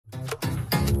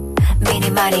Meenie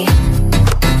Meenie.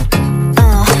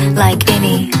 Like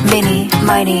Eenie Meenie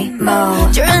Meenie Mo.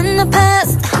 You're in the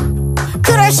past.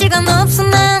 그럴 시간 없어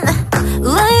난.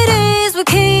 Ladies, we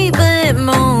keep it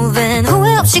moving.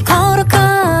 후회 없이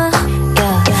걸어가.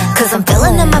 Cause I'm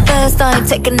feeling at my best, I ain't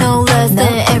taking no less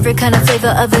than every kind of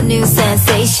flavor of a new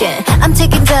sensation. I'm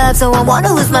taking dabs, so I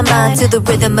wanna lose my mind to the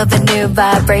rhythm of a new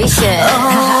vibration. I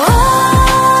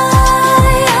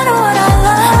know what I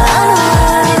love.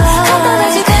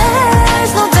 간단하지,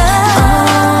 there's no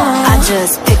doubt. I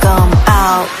just pick 'em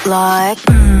out like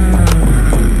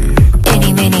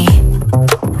Eenie Meenie,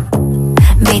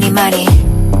 Meenie Meenie.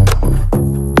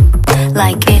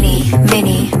 Like Eenie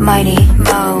Meenie Meenie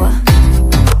Mo.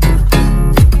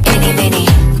 Meenie Meenie.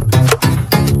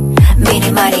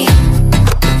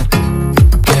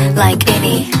 Like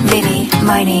Eenie Meenie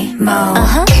Meenie Mo.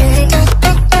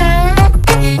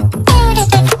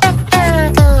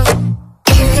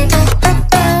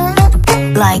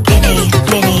 Like Eenie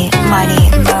Meenie Meenie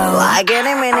Mo. Like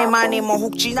Eenie Meenie Meenie Mo.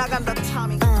 훅 지나간다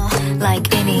타밍. Like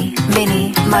Eenie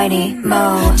Meenie Meenie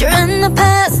Mo. You're in the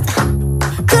past.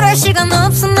 그럴 시간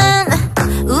없어 난.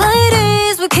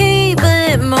 Ladies, we keep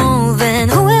it moving.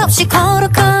 후회 없이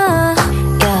걸어가.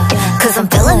 Cause I'm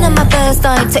feeling at my best,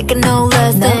 I ain't taking no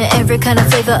less than every kind of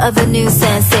flavor of a new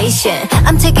sensation.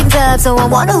 I'm taking dabs, so I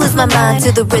wanna lose my mind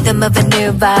to the rhythm of a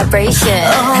new vibration.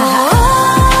 I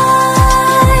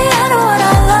know what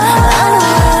I love.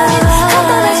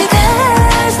 간단하지,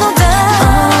 there's no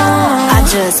doubt. I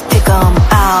just pick 'em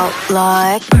out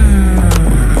like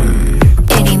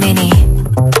Eenie Meenie,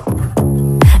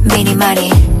 Meenie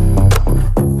Meenie.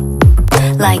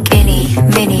 Like Eenie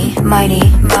Meenie Meenie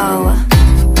Mo.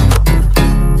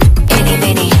 Eenie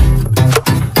Meenie,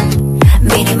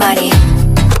 Meenie Meenie.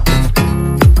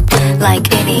 Like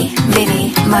Eenie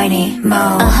Meenie Meenie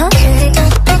Mo.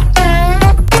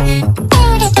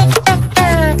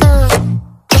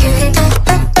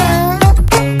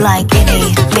 Like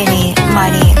Eenie Meenie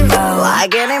Meenie Mo.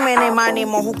 Like Eenie Meenie Meenie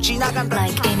Mo. 훅 지나간다.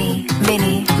 Like Eenie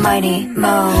Meenie Meenie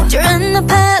Mo. You're in the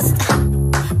past.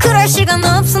 그럴 시간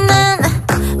없어 난.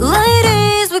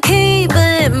 Ladies, we keep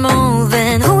it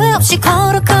moving. 후회 없이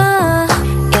걸어가.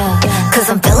 Cause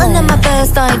I'm feeling at my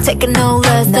best, I ain't taking no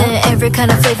less than every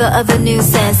kind of flavor of a new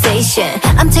sensation.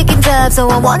 I'm taking dabs, so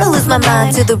I wanna lose my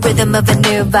mind to the rhythm of a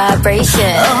new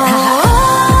vibration. I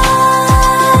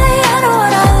know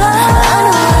what I love.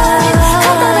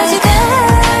 간단하지,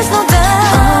 there's no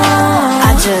doubt.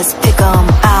 I just pick 'em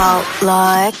out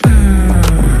like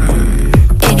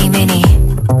Eenie Meenie,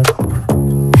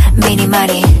 Meenie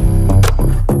Meenie.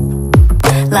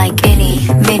 Like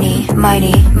Eenie Meenie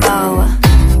Meenie Mo.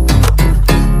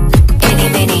 Eenie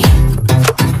Meenie,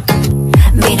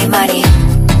 Meenie Meenie.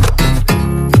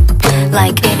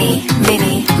 Like Eenie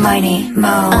Meenie Meenie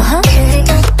Mo.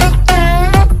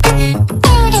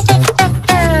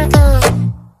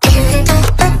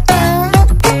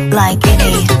 Like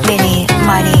Eenie Meenie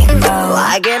Meenie Mo.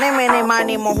 Like Eenie Meenie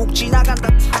Meenie Mo. 훅 지나간다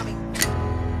타밍.